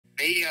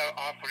They are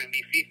offering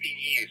me 15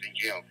 years in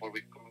jail for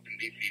recording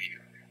this video.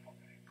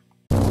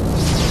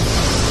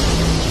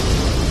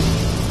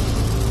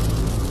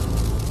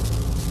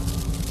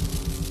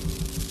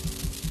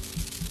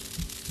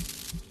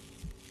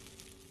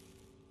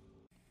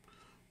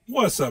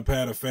 What's up,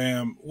 Hatter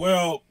fam?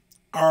 Well,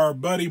 our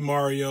buddy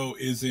Mario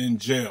is in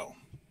jail.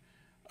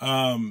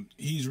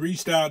 He's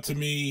reached out to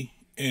me,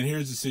 and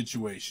here's the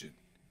situation.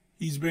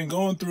 He's been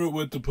going through it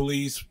with the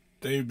police.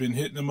 They've been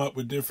hitting him up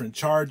with different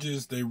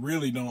charges. They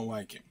really don't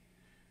like him.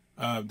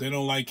 They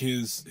don't like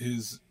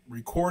his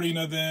recording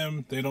of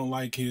them. They don't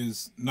like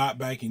his not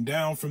backing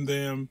down from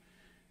them.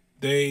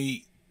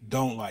 They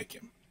don't like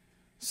him.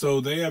 So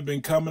they have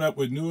been coming up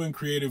with new and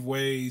creative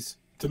ways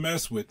to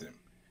mess with him.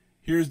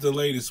 Here's the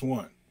latest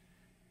one.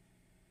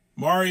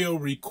 Mario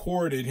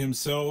recorded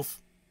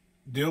himself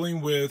dealing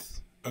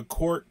with a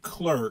court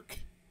clerk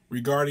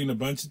regarding a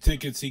bunch of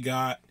tickets he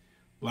got,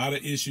 a lot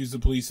of issues the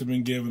police have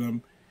been giving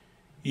him.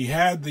 He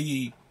had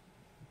the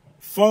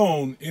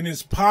phone in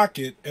his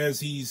pocket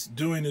as he's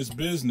doing his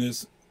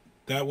business.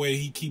 That way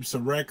he keeps a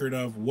record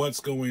of what's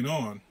going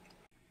on.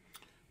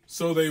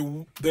 So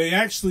they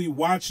actually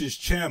watch his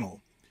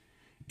channel,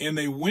 and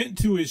they went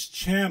to his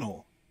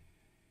channel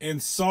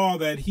and saw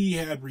that he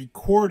had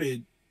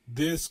recorded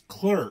this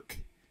clerk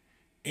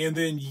and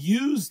then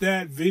used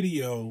that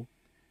video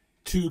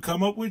to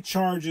come up with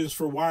charges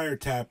for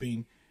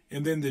wiretapping.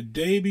 And then the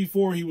day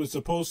before he was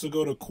supposed to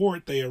go to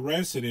court, they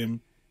arrested him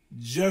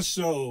just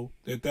so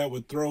that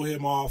would throw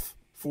him off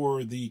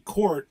for the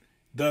court,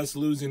 thus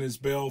losing his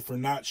bail for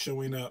not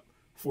showing up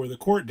for the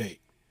court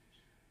date.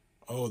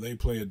 Oh, they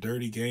play a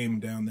dirty game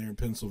down there in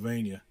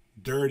Pennsylvania.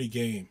 Dirty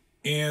game.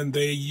 And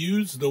they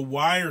used the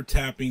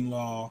wiretapping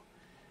law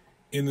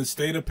in the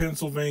state of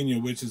Pennsylvania,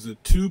 which is a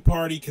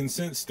two-party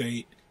consent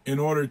state, in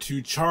order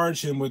to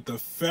charge him with a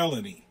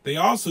felony. They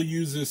also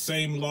used this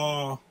same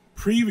law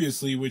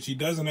previously, which he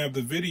doesn't have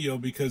the video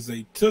because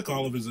they took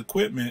all of his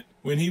equipment,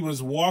 when he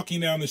was walking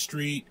down the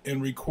street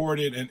and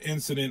recorded an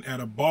incident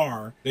at a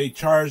bar. They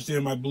charged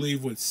him, I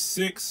believe, with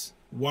 6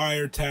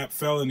 wiretap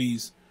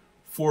felonies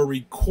for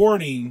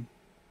recording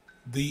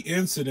the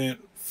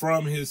incident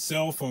from his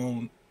cell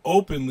phone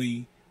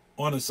openly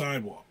on a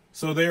sidewalk.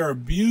 So they are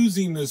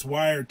abusing this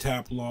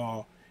wiretap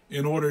law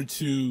in order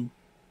to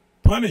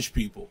punish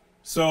people.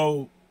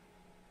 So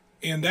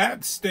in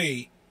that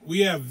state, we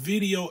have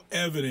video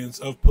evidence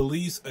of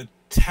police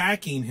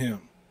attacking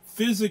him,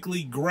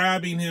 physically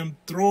grabbing him,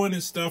 throwing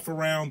his stuff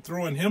around,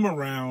 throwing him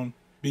around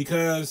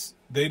because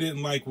they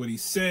didn't like what he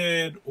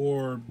said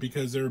or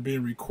because they were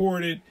being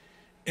recorded,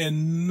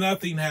 and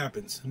nothing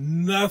happens.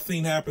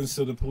 Nothing happens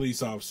to the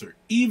police officer,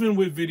 even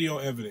with video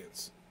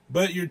evidence.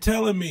 But you're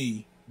telling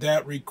me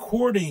that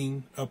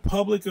recording a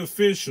public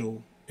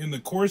official in the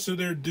course of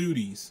their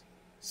duties,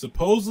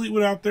 supposedly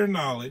without their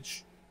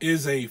knowledge,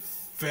 is a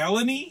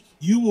felony?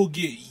 You will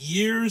get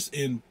years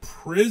in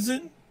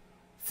prison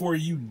for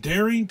you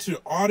daring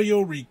to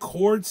audio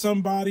record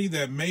somebody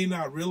that may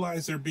not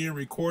realize they're being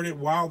recorded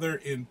while they're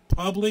in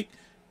public,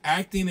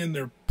 acting in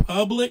their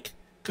public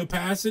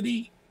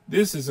capacity.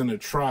 This is an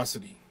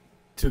atrocity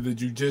to the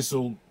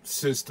judicial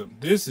system.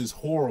 This is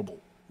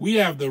horrible. We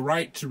have the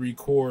right to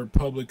record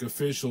public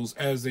officials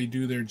as they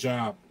do their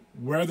job,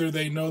 whether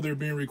they know they're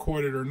being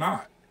recorded or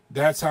not.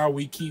 That's how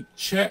we keep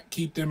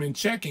them in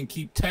check and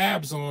keep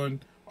tabs on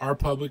our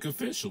public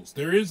officials.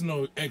 There is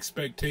no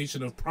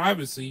expectation of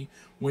privacy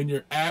when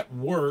you're at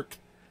work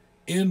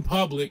in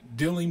public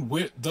dealing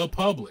with the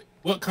public.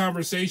 What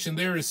conversation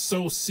there is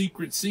so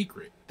secret?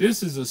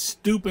 This is a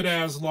stupid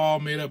ass law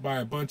made up by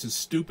a bunch of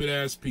stupid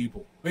ass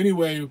people.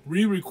 Anyway,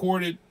 we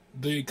recorded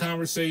the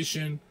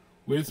conversation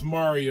with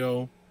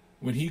Mario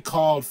when he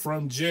called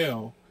from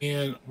jail,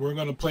 and we're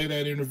going to play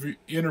that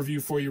interview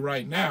for you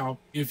right now.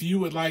 If you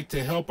would like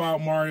to help out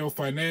Mario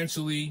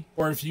financially,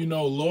 or if you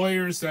know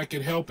lawyers that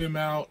could help him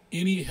out,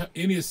 any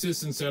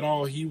assistance at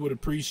all, he would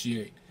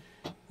appreciate.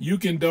 You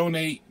can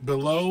donate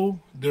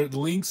below. The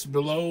links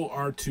below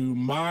are to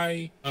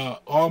my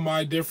all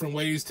my different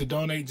ways to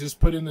donate. Just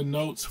put in the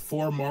notes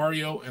for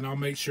Mario, and I'll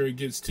make sure it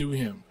gets to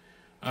him.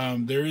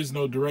 There is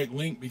no direct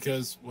link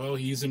because, well,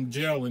 he's in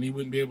jail and he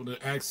wouldn't be able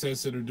to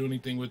access it or do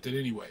anything with it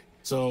anyway.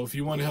 So if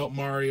you want to help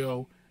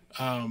Mario,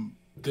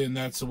 then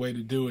that's the way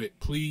to do it.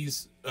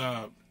 Please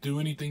do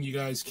anything you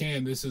guys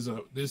can. This is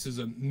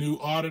a new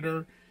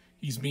auditor.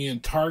 He's being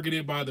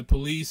targeted by the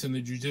police and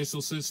the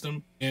judicial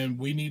system, and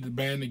we need to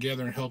band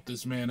together and help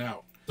this man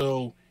out.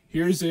 So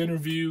here's the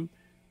interview.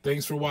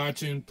 Thanks for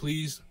watching.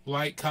 Please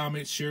like,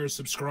 comment, share,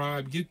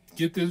 subscribe.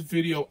 Get this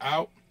video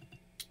out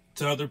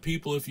to other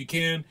people if you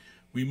can.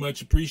 We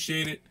much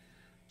appreciate it.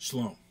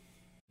 Shalom.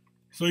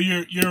 So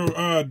your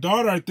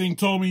daughter, I think,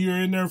 told me you're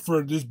in there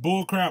for this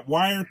bullcrap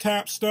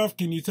wiretap stuff.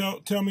 Can you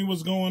tell me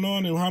what's going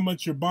on and how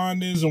much your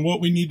bond is and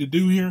what we need to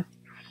do here?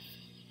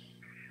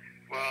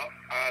 Well,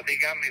 they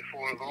got me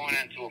for going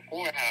into a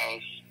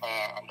courthouse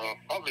on the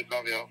public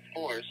lobby, of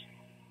course.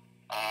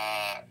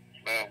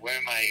 But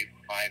where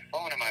my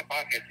phone in my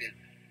pocket is,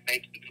 they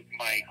took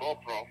my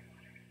GoPro.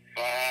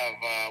 So I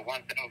have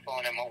one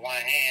telephone in my one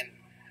hand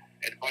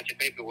a bunch of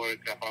paperwork,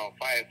 about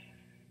 5,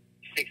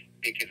 6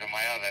 tickets on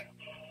my other.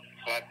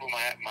 So I put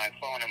my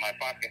phone in my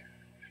pocket,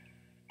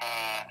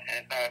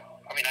 and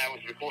I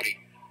was recording,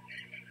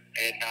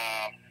 and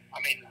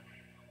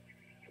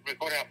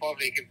recording a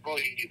public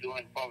employee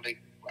doing public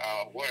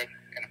work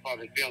in a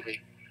public building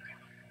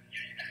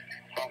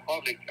from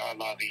public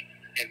lobby,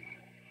 and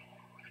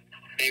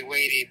they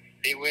waited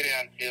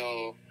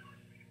until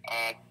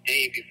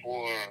day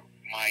before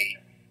my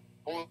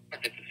court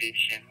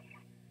deposition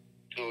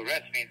to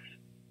arrest me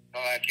so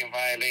I can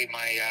violate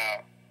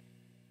my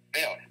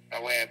bail.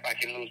 That way I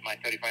can lose my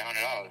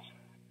 $3,500.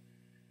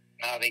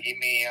 Now they give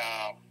me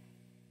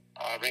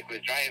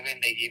reckless driving.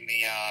 They give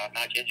me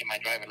not changing my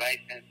driver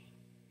license,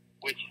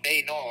 which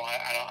they know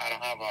I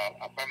don't have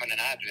a permanent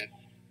address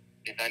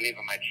since I live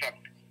in my truck.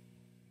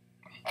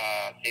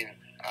 Since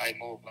I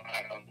moved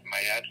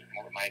my address,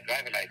 my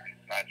driver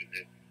license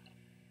addresses.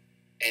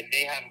 And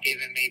they have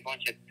given me a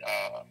bunch of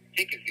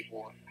tickets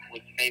before,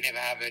 which they never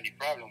have any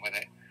problem with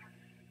it.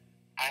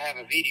 I have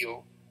a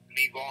video,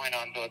 me going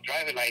on the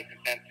driver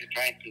license center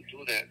trying to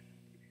do that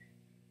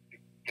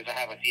because I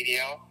have a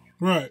CDL.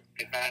 Right.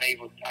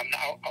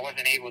 I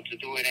wasn't able to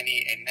do it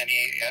in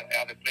any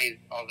other place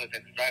other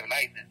than the driver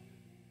license.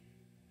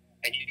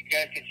 And you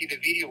guys can see the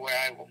video where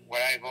I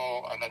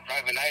go on the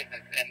driver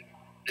license, and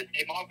the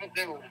same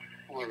officer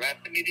who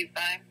arrested me this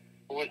time,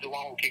 who was the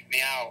one who kicked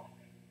me out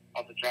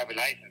of the driver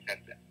license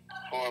center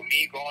for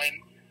me going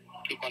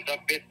to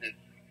conduct business,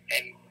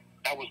 and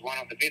that was one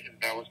of the business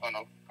that I was going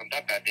to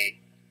conduct that day,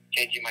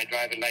 changing my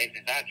driver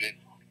license address.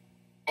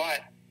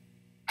 But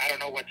I don't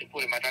know what to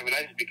put in my driver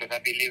license because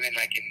I've been living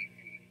like in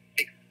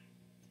 6,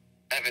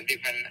 7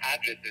 different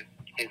addresses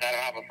since I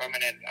don't have a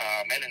permanent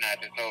mailing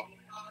address. So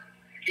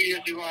 2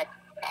 years ago,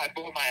 I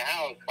bought my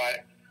house,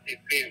 but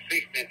it's been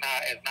fixed. It's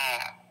not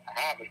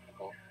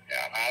habitable.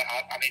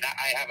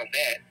 I have a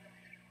bed,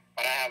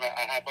 but I have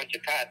a bunch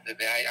of cats that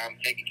I'm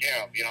taking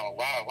care of.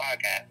 Wild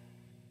cats.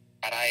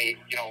 But I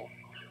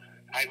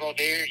go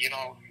there.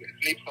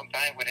 Sleep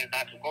sometime when it's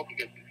not too cold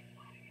because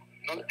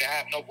they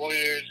have no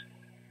boilers.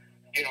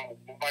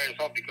 Boilers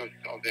off because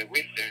of the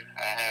winter.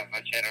 I have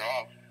a shutter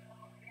off,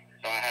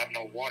 so I have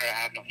no water. I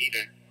have no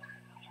heater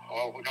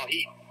or no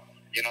heat.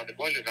 The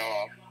boilers are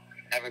off.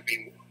 Never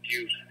been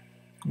used.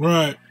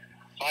 Right.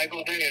 So I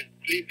go there,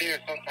 sleep there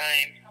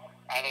sometimes.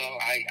 Although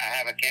I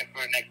have a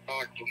camper next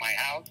door to my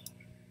house,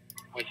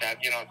 which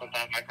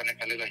sometimes I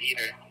connect a little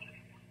heater.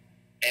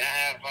 And I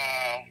have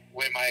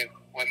where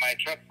my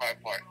truck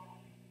parked, where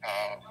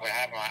I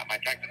have my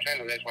tractor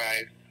trailer. That's where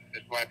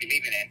I be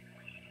living in.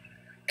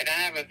 And I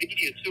have a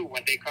video too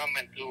when they come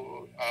and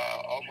to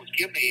almost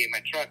kill me in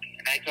my truck.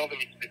 And I told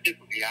them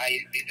specifically,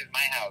 this is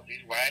my house, this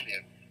is where I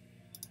live.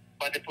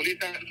 But the police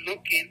are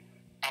looking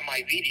at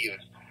my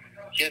videos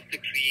just to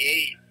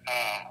create,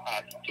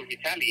 to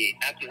retaliate,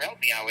 not to help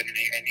me out in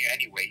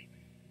any way.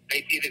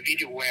 They see the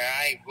video where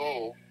I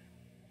go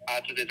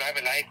to the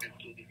driver license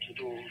to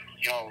do,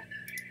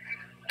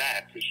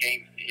 that, to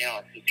change,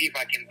 to see if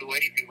I can do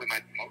anything with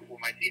my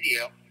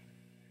CDL.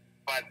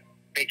 But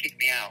they kick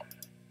me out.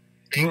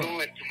 They go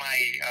into my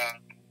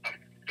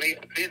place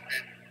of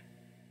business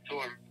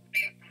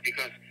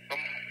because some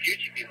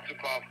fugitives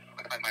took off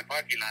my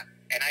parking lot,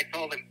 and I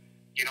told them,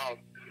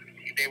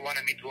 they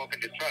wanted me to open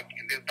the truck,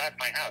 and that's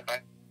my house,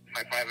 that's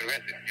my private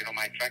residence,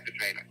 my tractor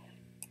trailer.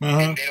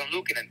 And they're not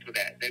looking into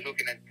that. They're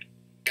looking at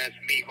just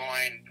me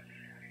going,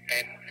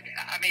 and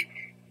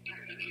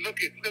look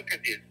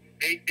at this.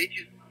 They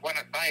just want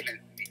to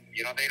silence me.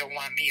 They don't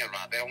want me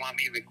around. They don't want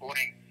me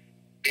recording.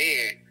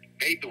 They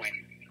doing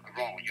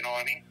wrong. You know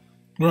what I mean?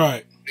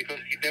 Right. Because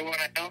if they want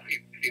to help,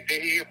 if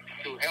they're here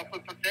to help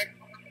and protect,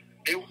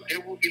 they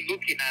will be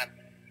looking at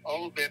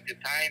all the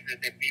times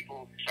that the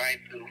people trying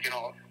to,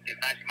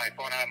 snatch my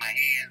phone out of my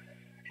hands,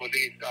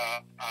 police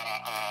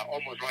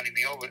almost running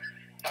me over.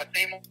 That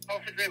same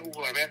officer who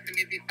arrested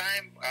me this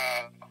time,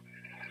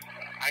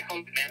 I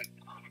called him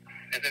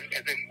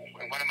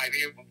in one of my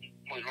vehicles,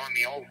 almost run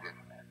me over.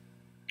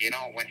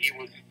 When he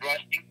was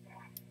rushing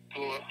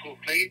to a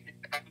place,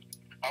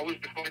 I was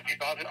recording this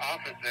other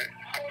officer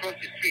across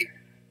the street.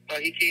 So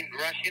he came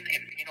rushing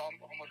and,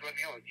 almost run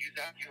me over. You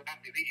have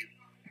the video.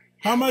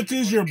 How much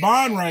is your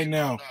bond right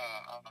now?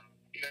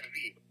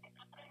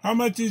 How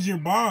much is your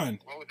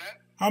bond? What was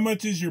that? How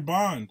much is your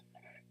bond?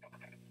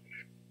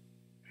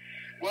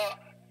 Well,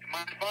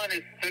 my bond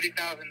is $30,000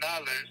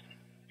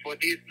 for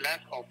this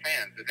last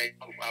offense.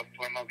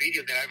 For my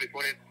video that I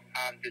recorded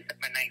on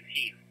December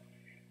 19th.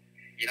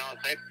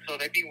 So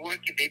they've been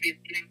working. They've been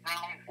sitting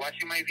around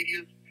watching my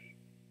videos,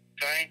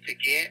 trying to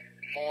get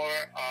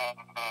more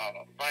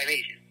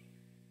violations.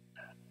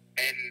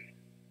 And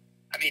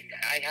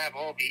I have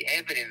all the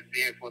evidence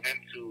there for them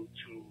to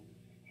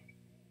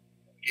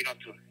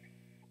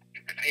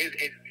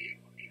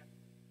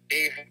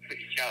they help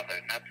each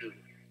other, not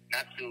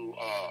to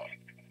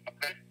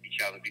oppress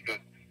each other, because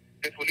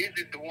the police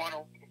is the one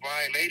who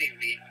violating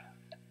me.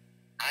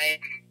 I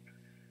am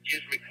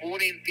just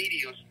recording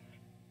videos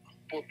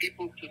for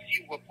people to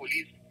see what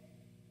police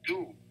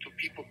do to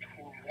people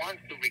who want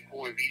to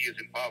record videos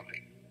in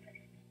public.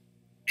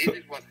 this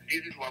is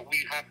what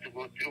we have to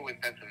go through in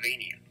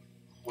Pennsylvania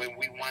when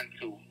we want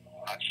to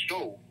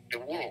show the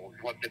world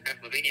what the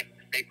Pennsylvania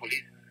State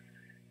Police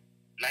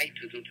like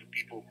to do to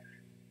people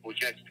who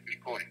just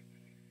recording.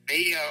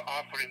 They are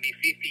offering me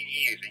 15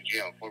 years in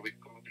jail for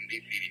recording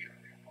this video.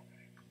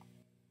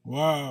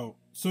 Wow.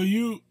 So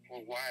you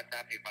for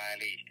wiretapping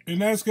violation.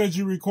 And that's because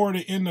you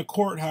recorded in the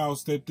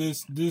courthouse that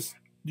this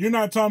you're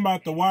not talking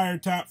about the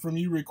wiretap from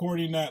you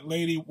recording that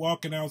lady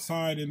walking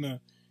outside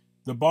in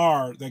the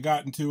bar that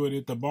got into it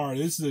at the bar.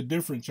 This is a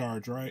different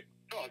charge, right?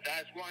 No,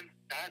 that's one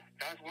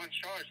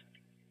charge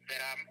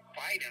that I'm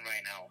fighting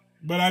right now.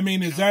 But I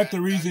mean, is that the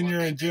reason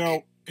you're in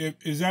jail?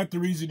 Is that the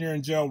reason you're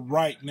in jail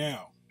right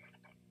now?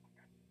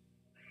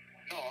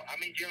 No,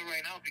 I'm in jail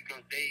right now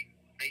because they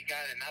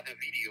got another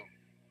video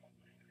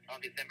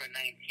on December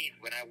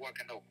 19th when I work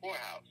in the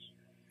courthouse.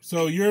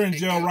 So you're in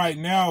jail right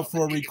now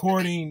for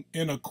recording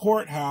in a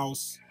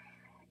courthouse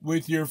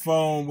with your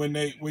phone when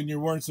you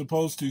weren't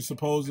supposed to,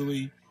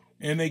 supposedly,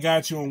 and they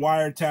got you on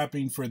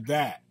wiretapping for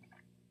that.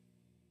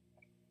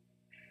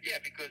 Yeah,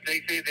 because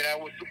they say that I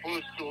was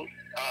supposed to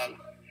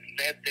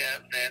let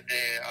the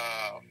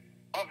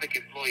public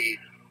employees,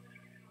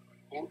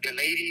 the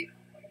lady,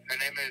 her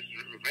name is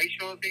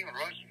Rachel, I think, I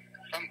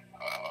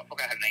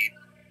forgot her name.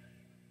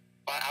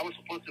 But I was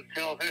supposed to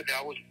tell her that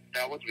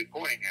I was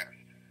recording her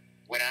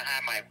when I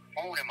had my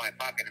phone in my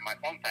pocket, in my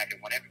phone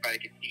packet, when everybody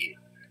could see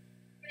it.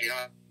 You know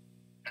what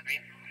I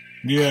mean?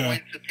 Yeah. I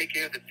went to take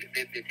care of the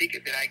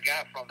ticket that I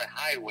got from the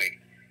highway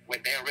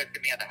when they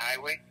arrested me at the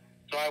highway.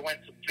 So I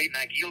went to plead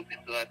not guilty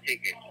to that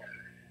ticket.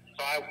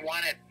 So I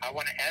wanted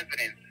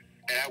evidence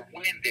that I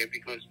went there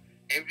because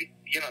since I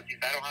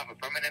don't have a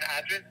permanent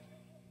address,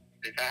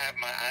 since I have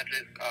my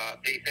address,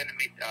 they send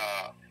me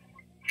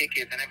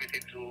tickets and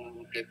everything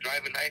to the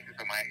driver license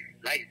or my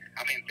license.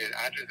 I mean, the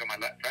address of my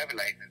driver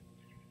license.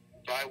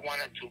 So I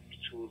wanted to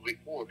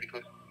record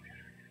because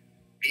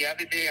the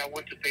other day I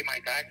went to pay my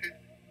taxes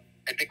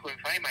and they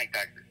couldn't find my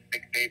taxes.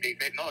 They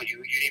said, no,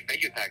 you didn't pay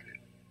your taxes.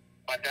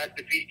 But that's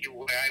the video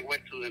where I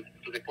went to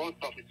the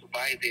post office to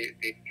buy the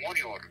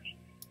money orders.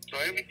 So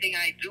everything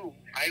I do,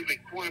 I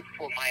record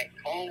for my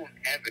own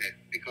evidence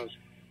because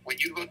when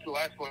you go to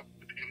ask for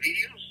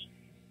videos,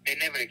 they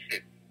never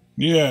exist.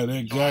 Yeah,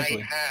 exactly.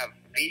 So I have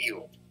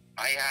video.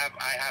 I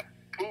have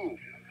proof.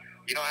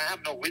 I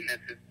have no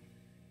witnesses.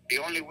 The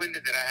only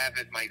witness that I have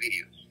is my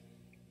videos.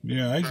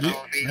 Yeah, I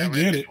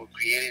get it. For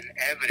creating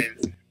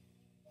evidence.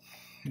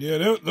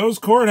 Yeah, those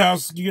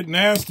courthouses get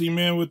nasty,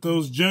 man, with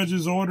those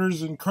judges'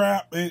 orders and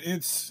crap.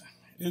 It's.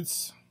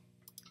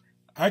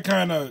 I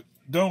kind of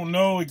don't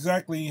know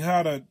exactly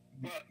how to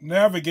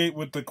navigate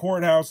with the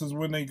courthouses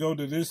when they go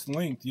to this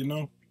length.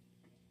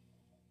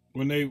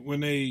 When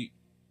they,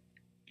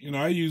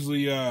 I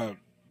usually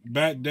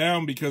back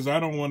down because I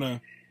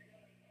don't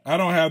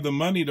have the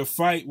money to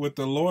fight with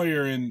the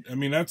lawyer, and I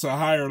mean that's a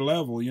higher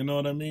level. You know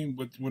what I mean?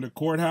 With a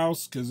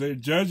courthouse, because they're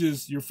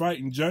judges. You're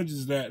fighting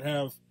judges that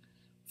have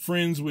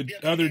friends with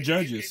other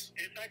judges.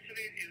 It's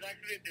actually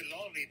the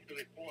lobby to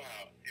the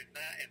courthouse. It's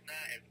not.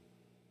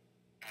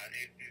 I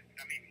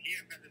mean, here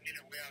in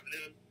Pennsylvania, we have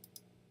little.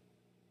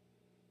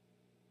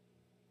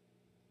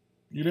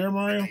 You there,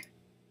 Mario? It's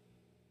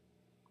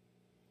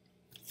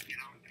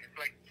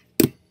like,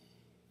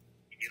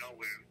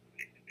 where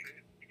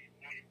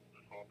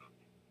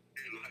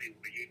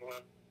where you go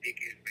up, take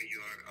care of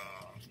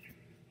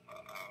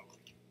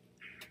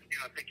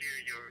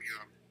your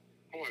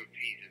court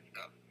fees and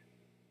stuff.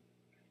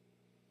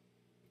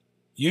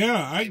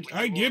 Yeah,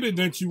 I get it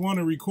that you want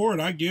to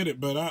record. I get it,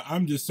 but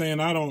I'm just saying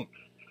I don't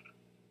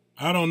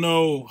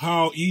know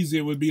how easy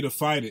it would be to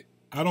fight it.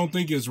 I don't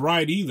think it's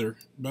right either,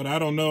 but I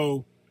don't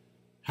know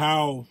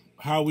how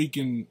we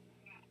can.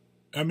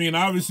 I mean,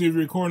 obviously, if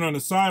you're recording on the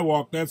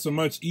sidewalk, that's a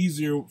much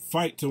easier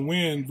fight to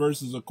win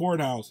versus a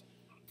courthouse.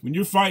 When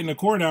you're fighting a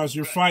courthouse,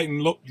 you're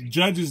fighting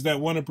judges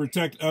that want to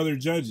protect other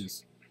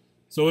judges.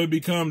 So it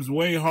becomes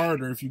way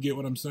harder if you get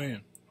what I'm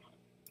saying.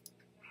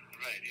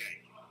 Right, yeah.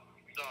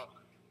 So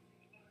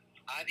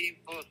I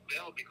didn't post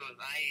bail because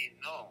I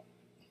ain't know.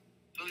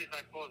 As soon as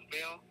I post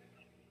bail,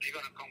 they're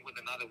gonna come with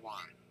another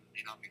warrant.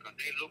 Because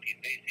they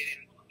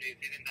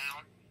sitting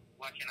down,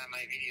 watching on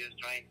my videos,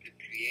 trying to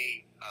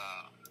create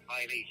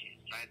violations,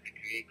 trying to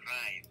create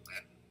crimes.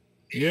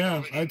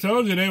 Yeah, I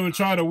told you they would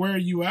try to wear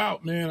you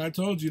out, man. I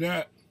told you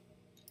that.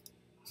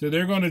 So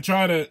they're going to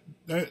try to,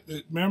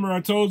 remember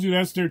I told you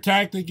that's their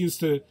tactic, is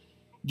to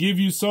give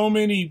you so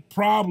many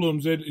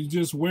problems that it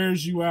just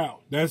wears you out.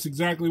 That's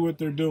exactly what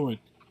they're doing.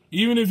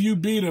 Even if you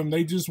beat them,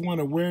 they just want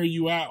to wear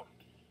you out.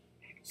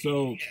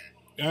 So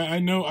I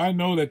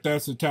know that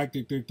that's a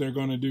tactic that they're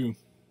going to do.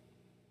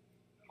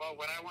 Well,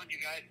 what I want you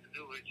guys to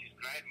do is just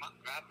grab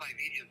my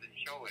videos and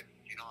show it.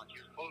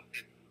 Just post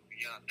it.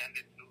 Send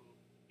it to,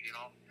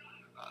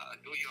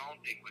 do your own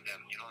thing with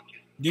them.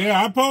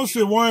 Yeah, I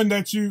posted one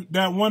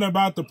that one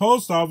about the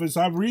post office.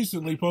 I've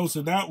recently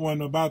posted that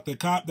one about the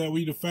cop that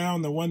we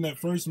found, the one that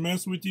first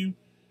messed with you.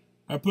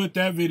 I put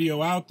that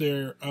video out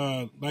there 2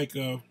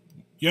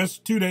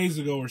 days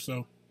ago or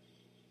so.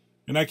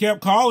 And I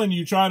kept calling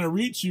you, trying to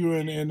reach you,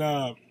 and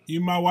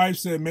Even my wife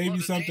said maybe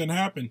the something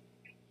happened.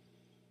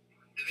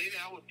 The day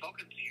that I was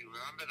talking to you,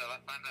 remember the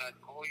last time that I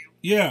called you?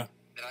 Yeah.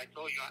 That I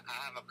told you I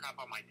have a cop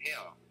on my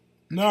tail.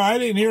 No, I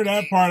didn't hear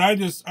that part. I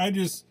just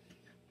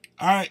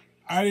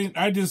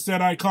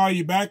said I'd call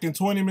you back, and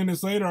 20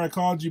 minutes later I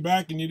called you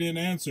back and you didn't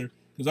answer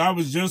because I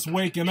was just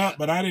waking up,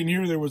 but I didn't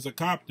hear there was a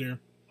cop there.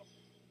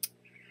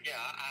 Yeah,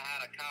 I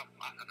had a cop.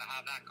 I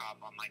had that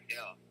cop on my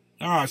tail.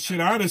 Oh shit!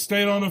 I'd have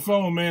stayed on the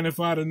phone, man, if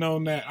I'd have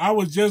known that. I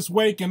was just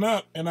waking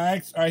up and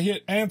I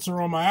hit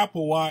answer on my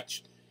Apple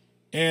Watch,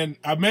 and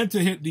I meant to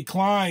hit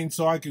decline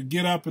so I could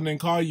get up and then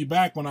call you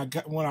back when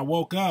I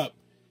woke up,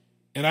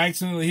 and I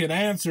accidentally hit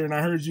answer and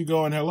I heard you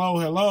going hello,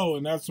 hello,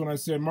 and that's when I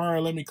said,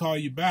 Mario, let me call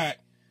you back.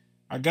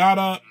 I got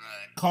up,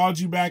 called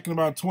you back in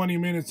about 20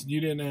 minutes, and you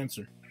didn't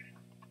answer.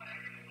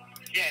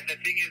 Yeah, and the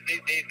thing is,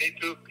 they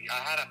took. I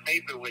had a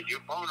paper with your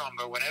phone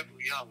number, whatever,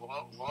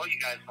 all you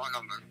guys' phone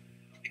number.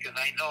 Because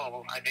I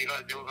know they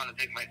were going to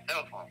take my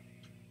cell phone,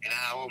 and I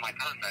have all my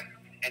contacts.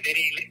 And they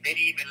didn't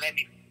even let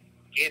me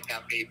get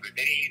that paper.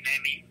 They didn't even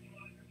let me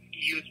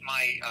use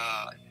my,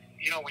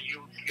 when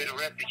you get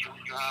arrested, you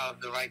have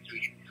the right to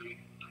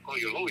call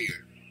your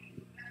lawyer.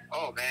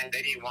 Oh man,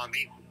 they didn't want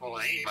me to call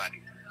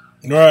anybody.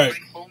 Right. My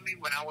friend called me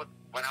when I was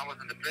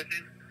in the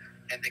prison,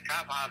 and the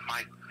cop had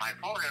my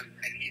phone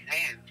in his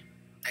hands.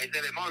 And he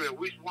said, hey, Mario,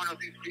 which one of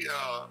these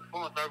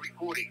phones are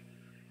recording?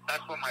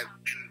 That's what my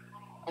friend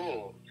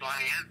called. So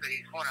I answered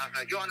his phone. I was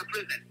like, you're in the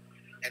prison.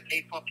 And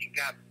they fucking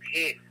got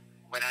pissed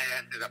when I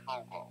answered the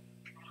phone call.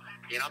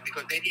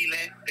 Because they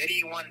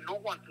didn't want no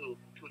one to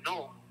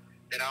know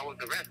that I was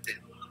arrested.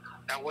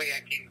 That way I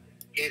can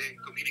get in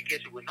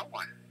communication with no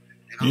one.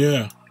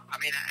 Yeah. I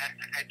mean,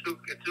 it took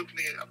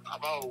me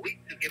about a week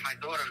to get my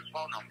daughter's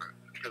phone number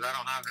because I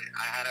don't have it.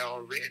 I had it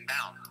all written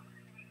down.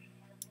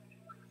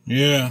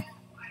 Yeah.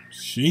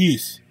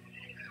 Jeez.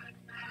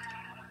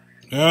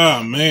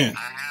 Oh man. I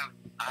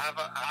have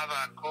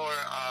a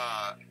core.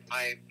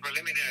 My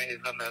preliminary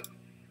is on the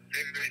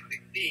February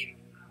 16th,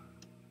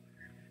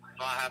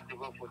 so I have to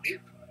go for this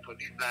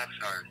last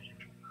charge.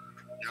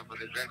 For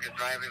the reckless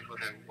driving, for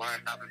the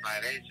wiretapping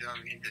violation,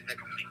 intercept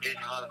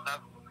communication, all that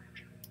stuff.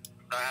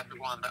 So I have to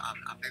go on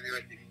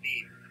February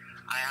 16th.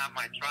 I have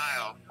my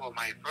trial for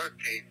my first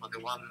case for the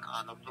one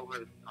on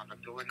October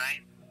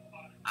 9th.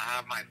 I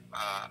have my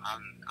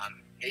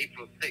on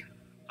April 6th.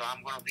 So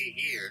I'm gonna be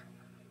here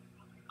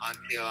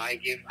until I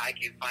can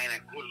find a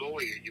good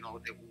lawyer, that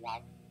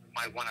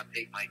might want to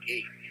take my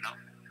case,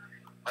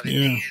 But the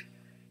thing is,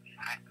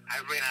 I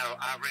ran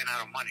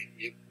out of money.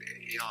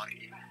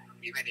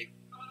 Even if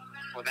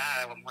for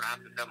that I'm gonna have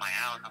to sell my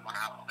house, I'm gonna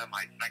have to sell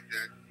my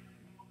tractor,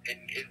 and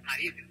it's not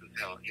easy to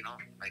sell,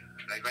 Like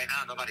right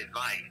now nobody's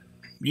buying.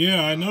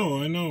 Yeah, I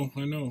know. I'm gonna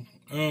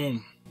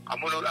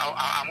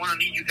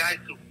need you guys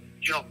to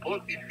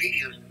post these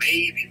videos.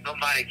 Maybe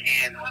somebody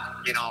can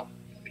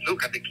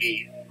look at the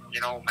case.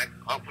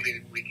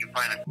 Hopefully we can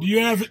find a. Do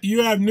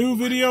you have new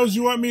videos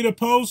you want me to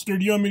post, or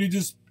do you want me to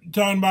just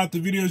talk about the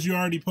videos you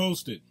already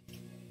posted?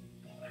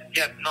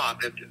 Yeah, no, I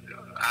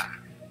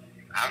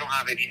don't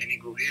have any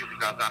good videos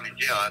because I'm in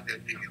jail.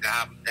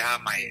 They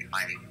have my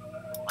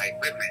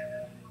equipment.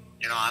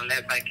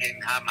 Unless I can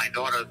have my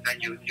daughter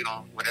send you,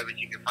 whatever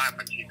she can find,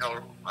 but she's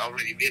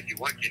already busy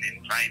working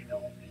and trying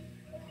to,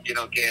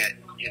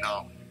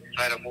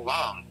 try to move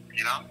on,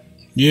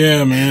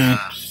 Yeah, man.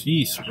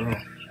 Jeez, bro.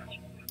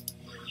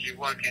 She's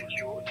working,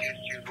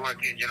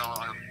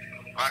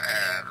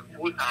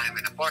 full time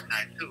and a part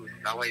time too.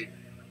 That way,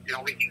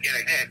 we can get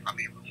ahead. I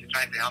mean, she's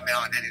trying to help me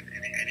out in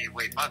any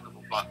way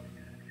possible, but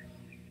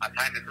our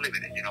time is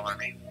limited. You know what I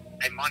mean?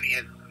 And money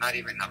is not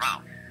even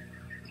around.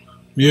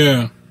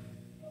 Yeah.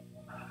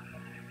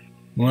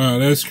 Wow,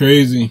 that's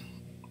crazy.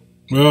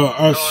 Well,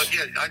 I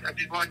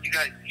just want you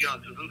guys,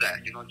 to do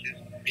that. Just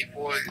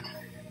before,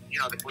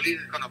 the police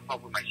is gonna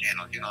fuck with my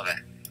channel. You know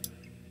that.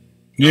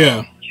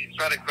 Yeah. Just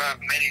try to grab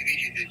many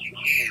videos as you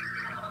can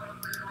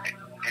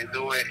and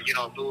do it. Do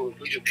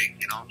your thing.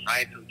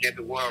 Try to get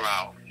the word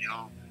out.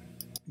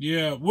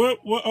 Yeah. What?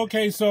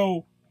 Okay.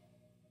 So,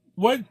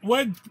 what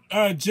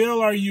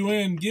jail are you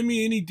in? Give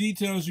me any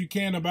details you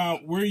can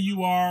about where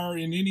you are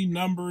and any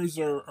numbers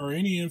or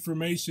any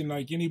information,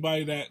 like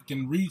anybody that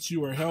can reach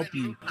you or help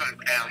you. Lucerne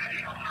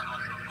County.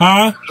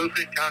 Huh?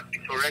 Lucerne County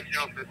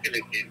Correctional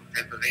Facility in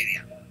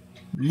Pennsylvania.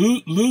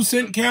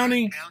 Lucerne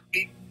County?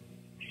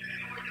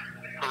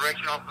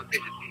 Correctional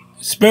Facility.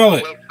 Spell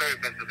it. Wilkes-Barre,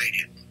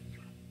 Pennsylvania.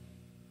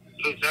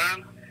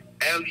 Lucerne,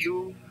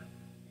 Luzerne,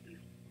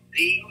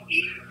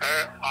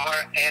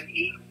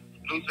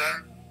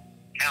 Lucerne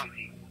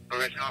County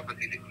Correctional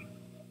Facility.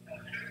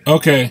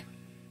 Okay.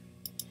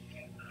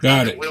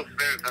 Got it.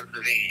 Wilkes-Barre,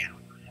 Pennsylvania.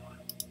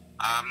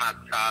 I'm at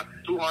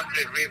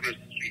 200 River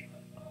Street.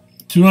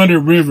 200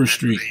 River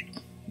Street.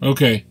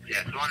 Okay.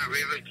 Yeah, 200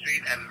 River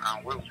Street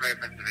and Wilkes-Barre,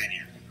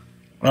 Pennsylvania.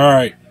 All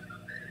right.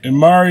 And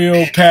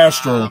Mario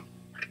Castro.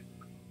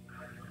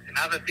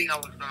 Another thing I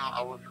was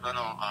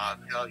gonna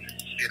tell you,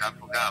 shit, I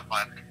forgot,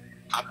 but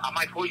I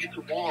might call you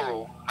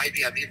tomorrow,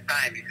 maybe at this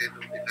time, if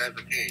that's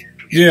okay.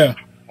 Yeah.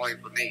 More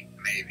information,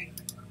 maybe.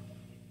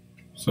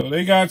 So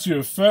they got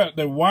you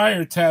the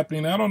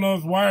wiretapping. I don't know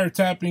if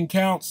wiretapping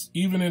counts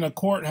even in a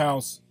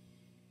courthouse.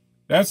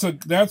 That's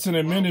an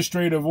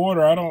administrative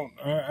order. I'm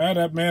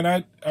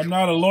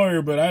not a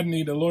lawyer, but I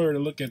need a lawyer to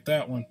look at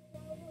that one.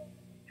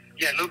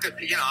 Yeah, look at,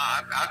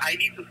 I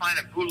need to find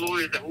a good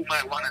lawyer who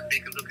might want to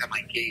take a look at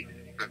my case.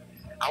 Because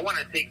I want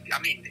to take,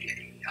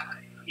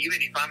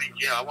 even if I'm in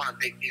jail, I want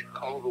to take this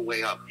all the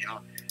way up,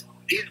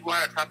 These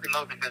wiretapping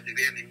laws in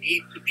Pennsylvania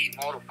need to be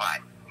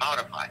modified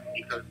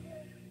because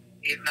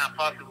it's not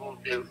possible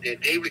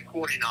they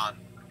recording us,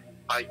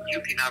 but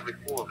you cannot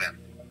record them.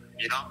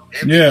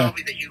 Every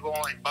lobby that you go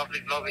in,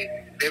 public lobby,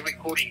 they're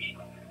recording you.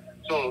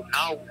 So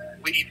now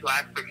we need to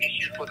ask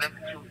permission for them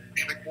to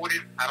be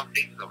recorded? I don't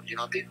think so.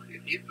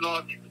 These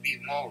laws need to be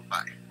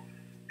modified.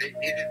 This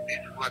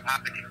is what's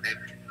happening. That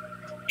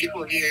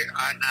people here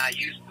are not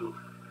used to,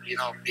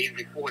 being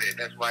recorded.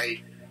 That's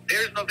why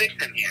there is no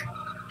victim here.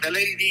 The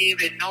lady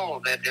didn't even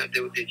know that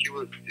she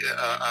was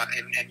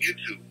in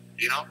YouTube,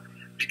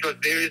 because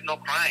there is no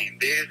crime.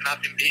 There is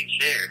nothing being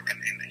shared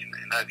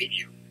in that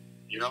video,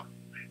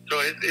 So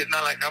it's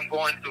not like I'm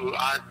going to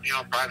ask,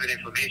 private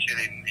information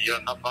and,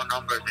 phone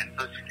numbers and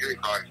social security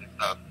cards and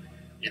stuff,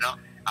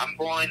 I'm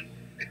going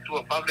to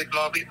a public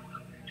lobby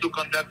to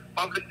conduct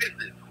public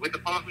business with the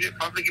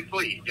public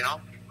employee,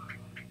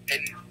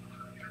 And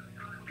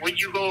when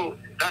you go,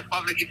 that's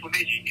public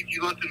information. If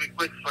you go to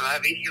request for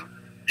that video,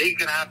 they're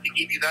going to have to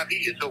give you that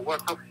video. So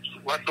what's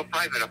so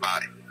private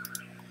about it?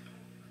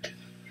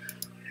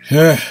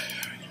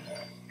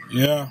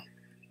 Yeah.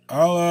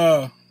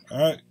 I'll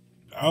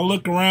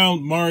look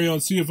around, Mario,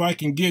 and see if I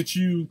can get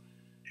a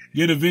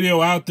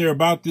video out there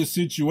about this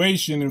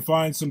situation and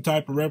find some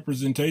type of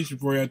representation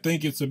for you. I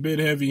think it's a bit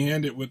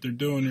heavy-handed what they're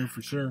doing here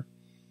for sure.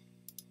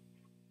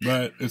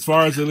 But as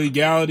far as the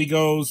legality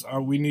goes,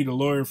 we need a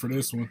lawyer for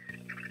this one.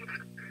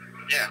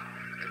 Yeah.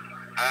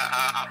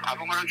 I'm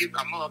gonna give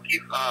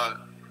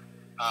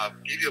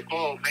you a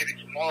call maybe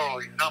tomorrow,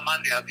 if not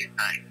Monday at this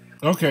time.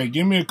 Okay,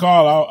 give me a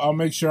call. I'll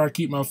make sure I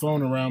keep my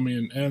phone around me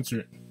and answer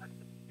it.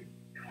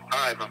 All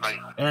right, buddy.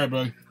 All right,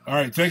 buddy. All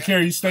right, take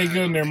care. You stay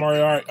good in there,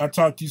 Mario. All right, I'll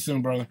talk to you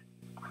soon, brother.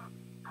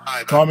 All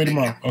right, call me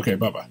tomorrow. Okay,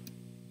 bye-bye.